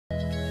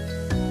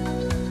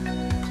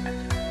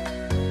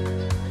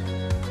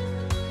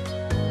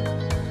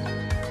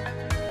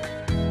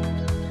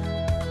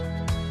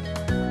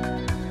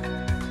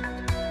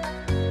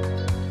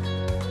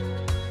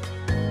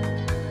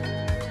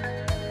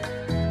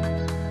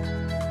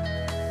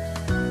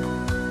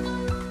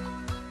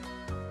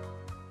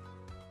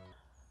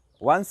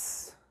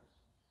once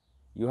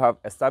you have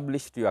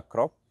established your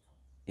crop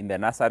in the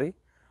nursery,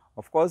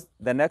 of course,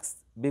 the next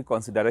big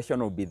consideration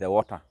will be the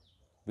water,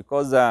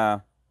 because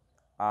the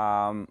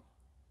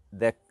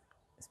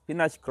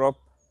spinach crop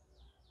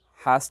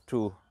has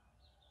to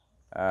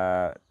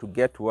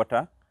get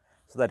water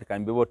so that it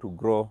can be able to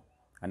grow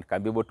and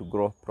can be able to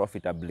grow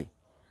profitably.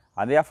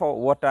 And therefore,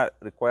 water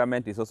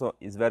requirement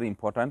is very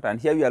important. And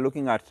here we are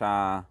looking at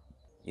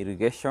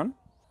irrigation,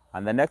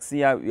 and the next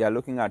year we are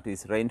looking at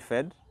is rain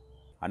fed,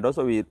 and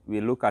also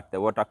we look at the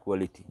water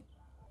quality.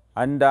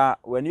 And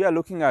when you are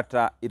looking at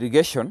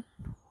irrigation,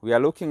 we are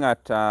looking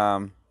at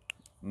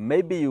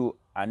maybe you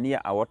are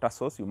near a water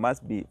source. You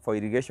must be, for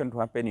irrigation to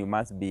happen, you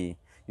must be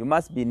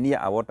near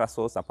a water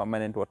source, a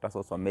permanent water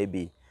source, or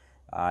maybe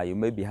you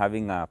may be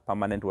having a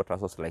permanent water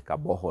source like a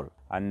borehole.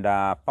 And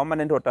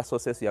permanent water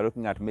sources, you are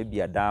looking at maybe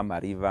a dam, a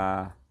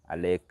river, a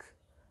lake,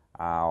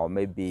 or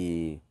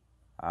maybe,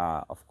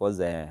 of course,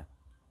 a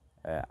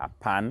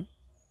pan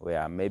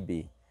where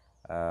maybe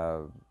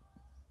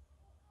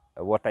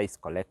water is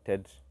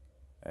collected,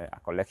 a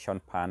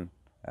collection pan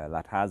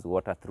that has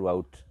water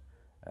throughout.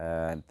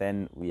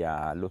 Then we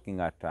are looking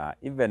at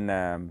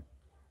even,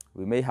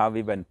 we may have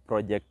even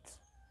project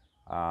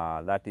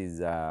that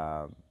is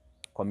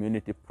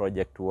community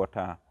project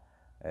water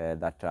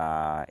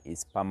that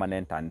is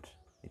permanent and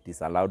it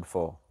is allowed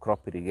for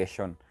crop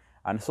irrigation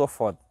and so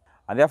forth.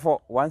 And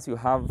therefore, once you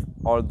have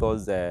all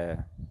those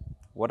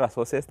water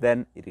sources,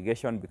 then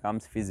irrigation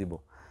becomes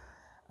feasible.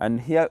 And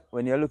here,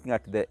 when you are looking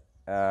at the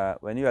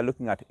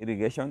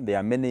irrigation, there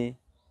are many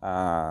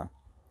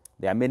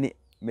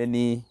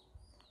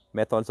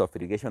methods of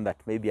irrigation that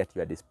may be at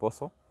your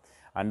disposal,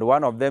 and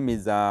one of them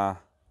is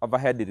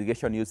overhead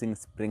irrigation using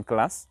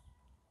sprinklers.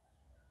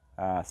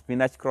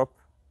 Spinach crop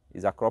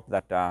is a crop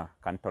that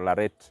can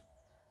tolerate,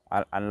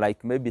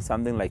 unlike maybe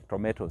something like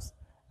tomatoes.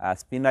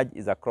 Spinach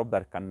is a crop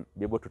that can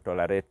be able to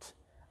tolerate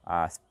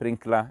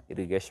sprinkler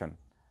irrigation.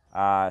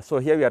 So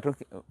here we are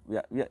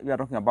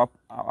talking about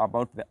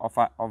the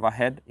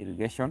overhead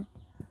irrigation.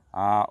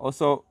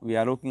 Also, we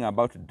are looking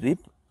about drip.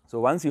 So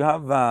once you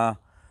have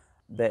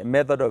the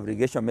method of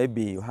irrigation,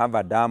 maybe you have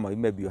a dam, or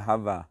maybe you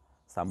have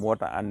some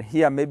water, and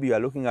here maybe you are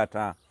looking at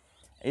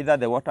either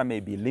the water may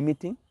be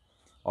limiting,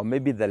 or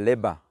maybe the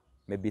labor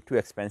may be too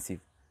expensive.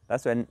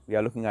 That's when we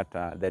are looking at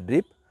the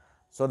drip,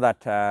 so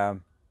that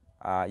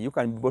you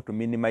can be able to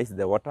minimize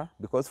the water,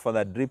 because for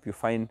the drip you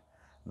find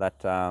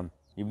that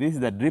if this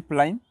is the drip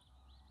line,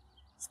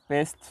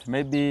 spaced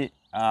maybe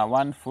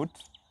 1 foot,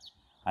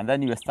 and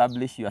then you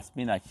establish your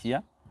spinach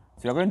here.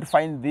 So you're going to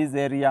find this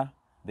area,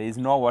 there is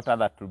no water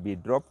that will be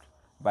dropped,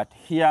 but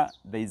here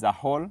there is a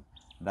hole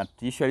that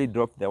usually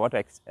drops the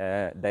water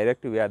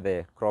directly where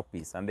the crop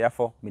is, and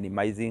therefore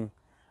minimizing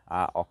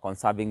or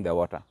conserving the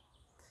water.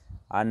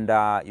 And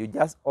you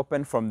just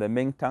open from the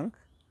main tank,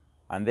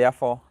 and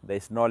therefore there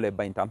is no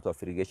labor in terms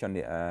of irrigation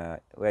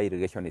where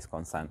irrigation is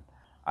concerned.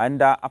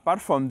 And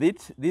apart from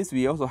this,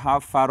 we also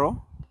have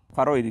furrow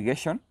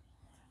irrigation.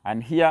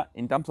 And here,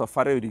 in terms of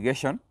furrow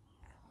irrigation,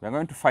 we are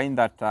going to find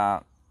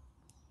that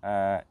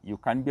you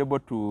can be able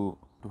to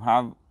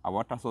have a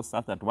water source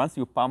such that once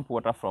you pump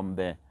water from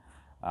the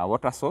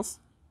water source,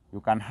 you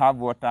can have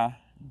water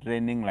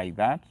draining like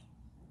that,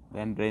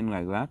 then drain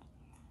like that,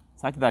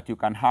 such that you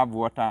can have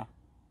water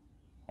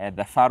at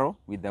the furrow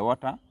with the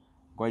water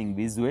going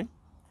this way.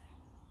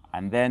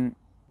 And then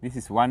this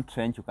is one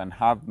trench. You can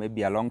have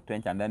maybe a long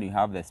trench, and then you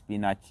have the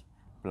spinach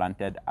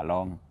planted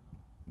along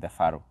the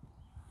furrow.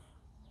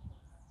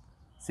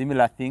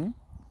 Similar thing,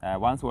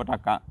 once water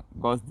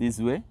goes this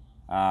way,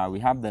 we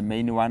have the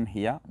main one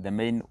here, the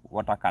main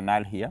water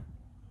canal here,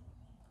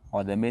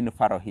 or the main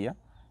furrow here.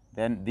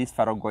 Then this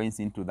furrow goes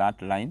into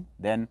that line.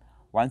 Then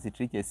once it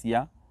reaches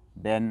here,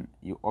 then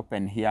you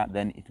open here,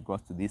 then it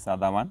goes to this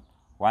other one.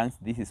 Once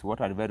this is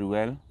watered very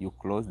well, you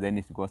close, then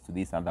it goes to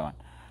this other one.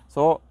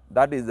 So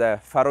that is a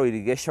furrow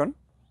irrigation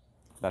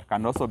that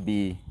can also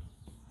be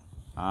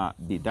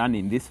done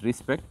in this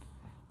respect.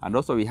 And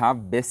also we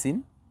have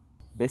basin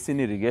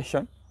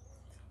irrigation.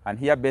 And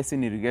here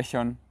basin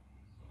irrigation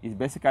is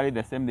basically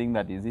the same thing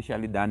that is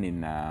usually done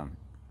in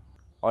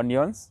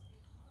onions.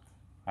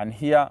 And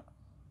here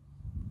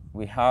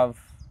we have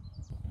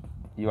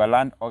your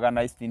land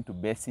organized into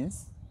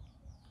basins.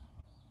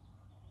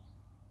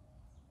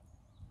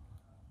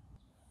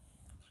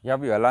 You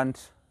have your land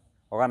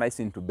organized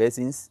into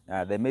basins.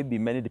 There may be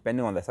many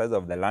depending on the size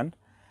of the land.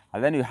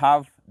 And then you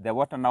have the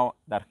water now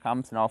that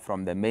comes now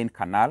from the main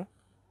canal,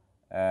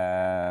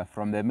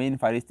 from the main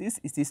furrow. This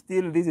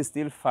is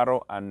still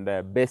furrow and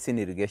basin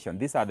irrigation.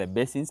 These are the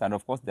basins, and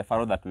of course the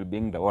furrow that will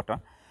bring the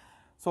water.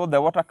 So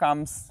the water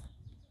comes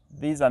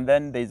this, and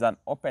then there is an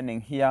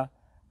opening here,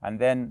 and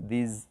then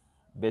this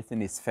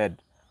basin is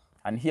fed.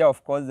 And here,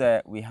 of course,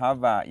 we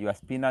have your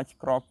spinach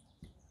crop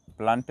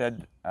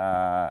planted,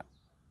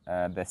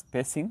 the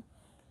spacing,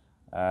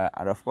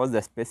 and of course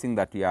the spacing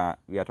that we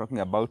are talking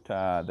about,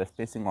 the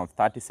spacing of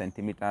 30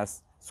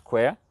 centimeters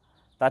square,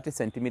 30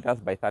 centimeters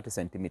by 30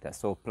 centimeters.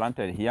 So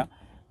planted here,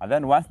 and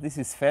then once this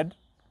is fed,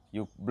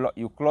 you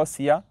close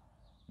here,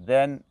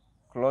 then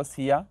close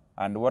here,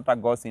 and water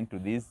goes into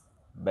this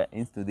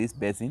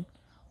basin.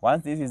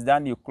 Once this is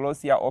done, you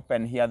close here,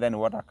 open here, then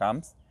water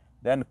comes.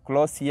 Then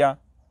close here,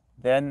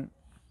 then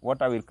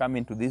water will come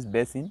into this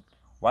basin.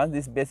 Once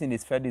this basin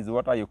is fed with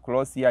water, you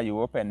close here, you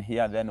open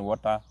here, then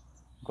water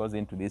goes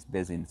into this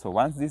basin. So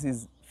once this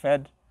is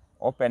fed,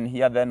 open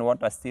here, then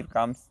water still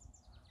comes,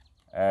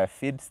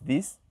 feeds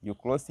this. You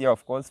close here,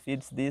 of course,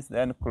 feeds this,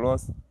 then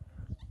close.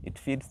 It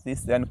feeds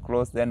this, then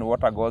close, then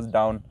water goes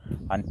down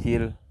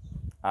until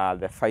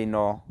the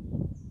final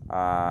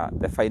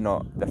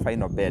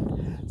bed.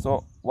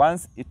 So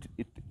once it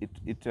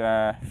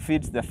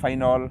feeds the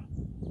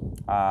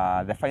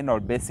final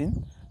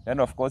basin, then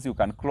of course you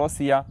can close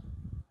here,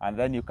 and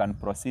then you can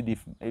proceed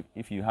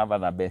if you have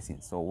other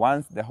basins. So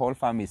once the whole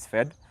farm is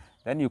fed,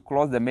 then you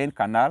close the main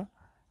canal,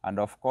 and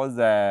of course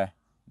the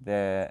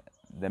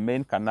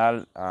main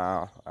canal,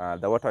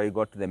 the water will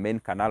go to the main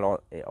canal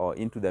or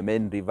into the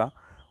main river,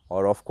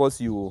 or of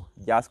course you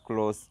just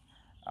close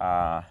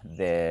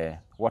the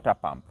water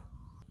pump.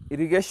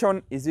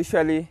 Irrigation is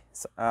usually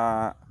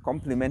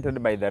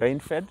complemented by the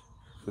rain fed,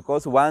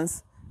 because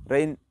once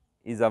rain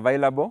is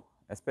available,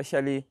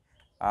 especially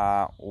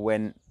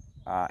when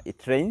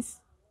it rains,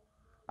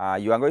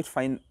 you are going to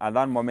find at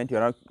that moment you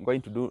are not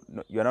going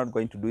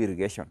to do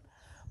irrigation.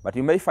 But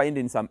you may find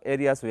in some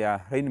areas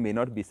where rain may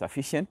not be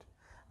sufficient,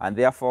 and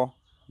therefore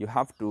you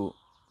have to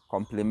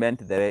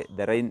complement the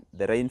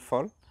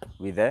rainfall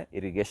with the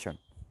irrigation.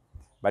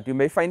 But you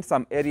may find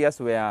some areas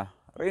where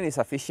rain is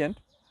sufficient,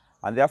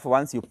 and therefore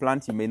once you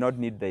plant, you may not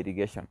need the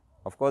irrigation.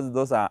 Of course,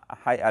 those are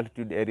high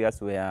altitude areas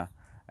where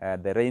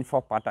the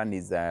rainfall pattern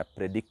is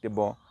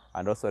predictable,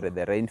 and also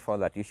the rainfall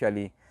that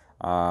usually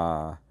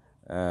the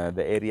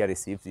area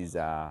receives is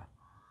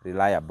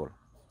reliable.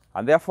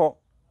 And therefore,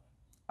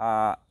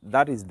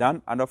 that is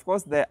done. And of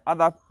course, the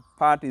other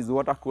part is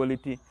water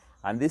quality,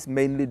 and this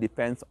mainly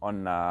depends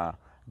on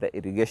the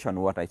irrigation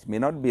water. It may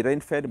not be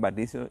rain-fed, but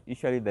this is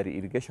usually the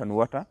irrigation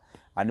water,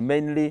 and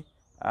mainly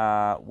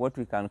what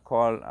we can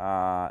call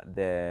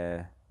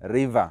the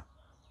river,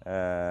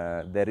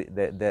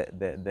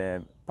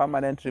 the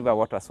permanent river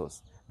water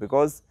source,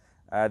 because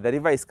the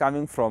river is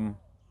coming from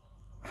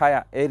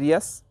higher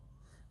areas,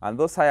 and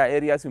those higher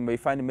areas you may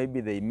find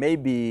there may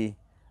be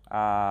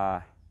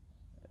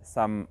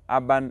some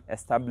urban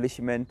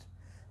establishment,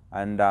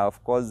 and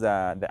of course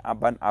the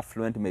urban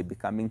affluent may be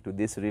coming to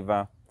this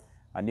river,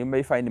 and you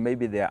may find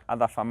maybe there are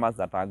other farmers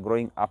that are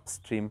growing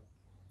upstream,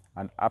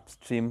 and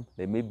upstream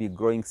they may be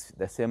growing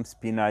the same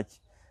spinach,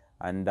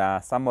 and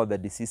some of the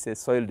diseases,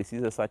 soil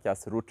diseases such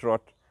as root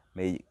rot,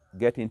 may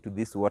get into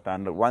this water,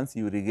 and once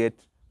you irrigate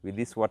with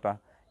this water,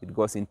 it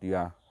goes into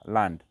your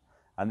land.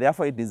 And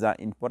therefore it is an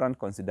important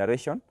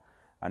consideration.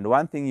 And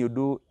one thing you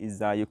do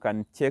is you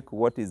can check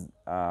what is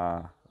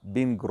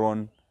being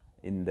grown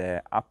in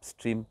the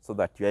upstream, so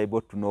that you are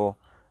able to know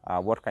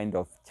what kind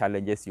of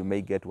challenges you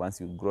may get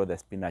once you grow the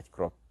spinach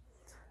crop.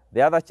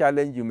 The other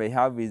challenge you may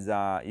have is,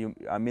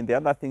 the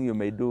other thing you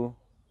may do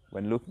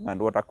when looking at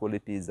water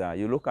quality is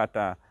you look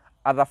at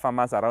other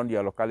farmers around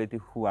your locality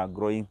who are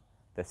growing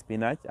the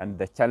spinach and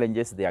the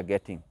challenges they are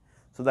getting,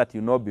 so that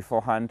you know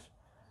beforehand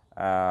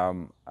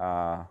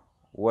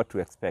what to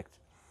expect.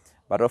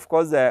 But of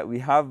course, we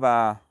have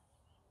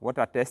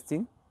water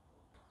testing.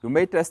 You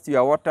may test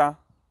your water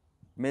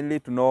mainly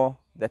to know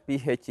the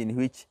pH in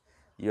which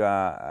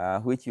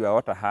your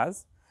water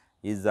has,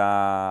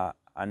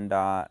 and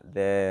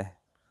the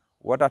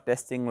water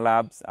testing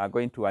labs are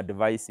going to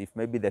advise if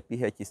maybe the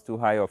pH is too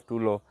high or too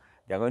low.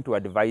 They are going to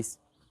advise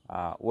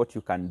what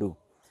you can do.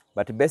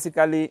 But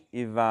basically,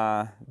 if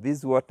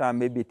this water,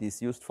 maybe it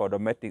is used for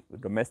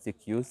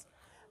domestic use,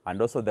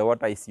 and also the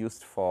water is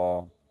used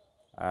for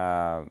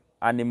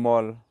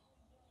animal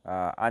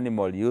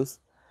use,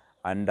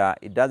 and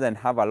it doesn't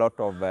have a lot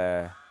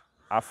of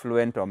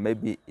affluent, or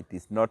maybe it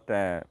is not,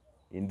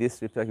 in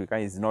this respect,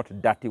 it's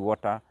not dirty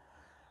water,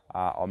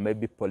 or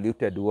maybe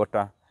polluted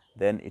water,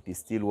 then it is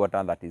still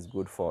water that is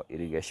good for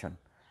irrigation.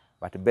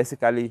 But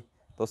basically,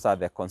 those are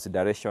the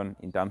consideration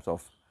in terms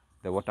of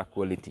the water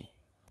quality.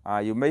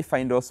 You may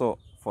find also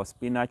for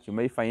spinach, you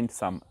may find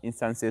some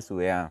instances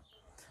where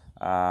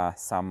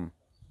some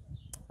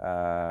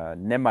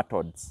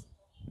nematodes.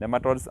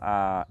 Nematodes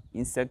are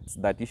insects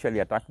that usually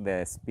attack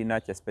the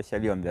spinach,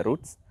 especially on the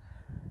roots,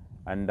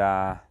 and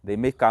they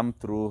may come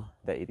through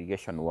the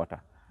irrigation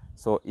water.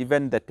 So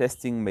even the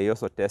testing may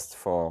also test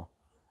for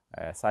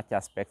such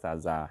aspects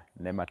as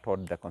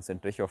nematode, the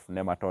concentration of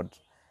nematodes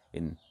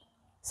in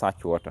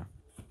such water.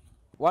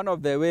 One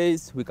of the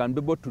ways we can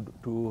be able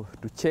to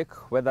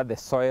check whether the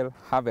soil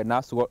have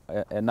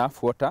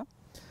enough water,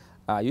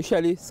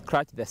 usually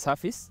scratch the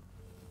surface.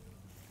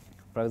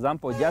 For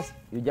example,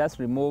 you just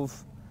remove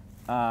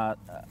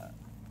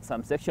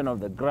some section of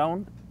the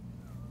ground.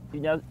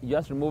 You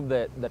just remove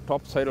the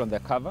topsoil on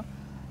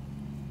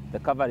the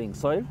covering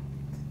soil.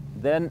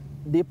 Then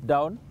deep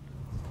down,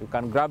 you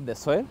can grab the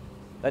soil.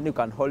 Then you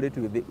can hold it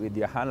with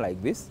your hand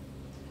like this.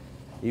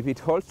 If it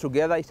holds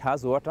together, it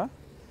has water.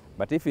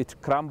 But if it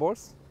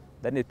crumbles,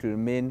 then it will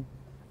mean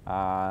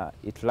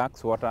it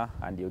lacks water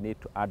and you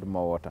need to add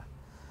more water.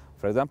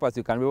 For example, as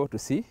you can be able to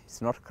see,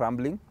 it's not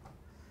crumbling,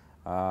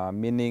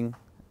 meaning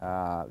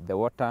the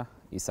water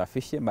is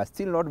sufficient, but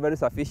still not very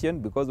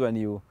sufficient, because when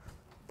you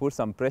put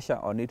some pressure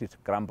on it, it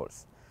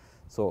crumbles.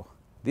 So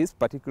this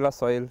particular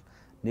soil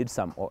needs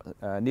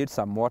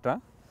some water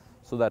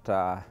so that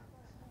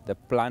the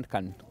plant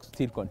can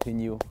still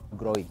continue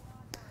growing.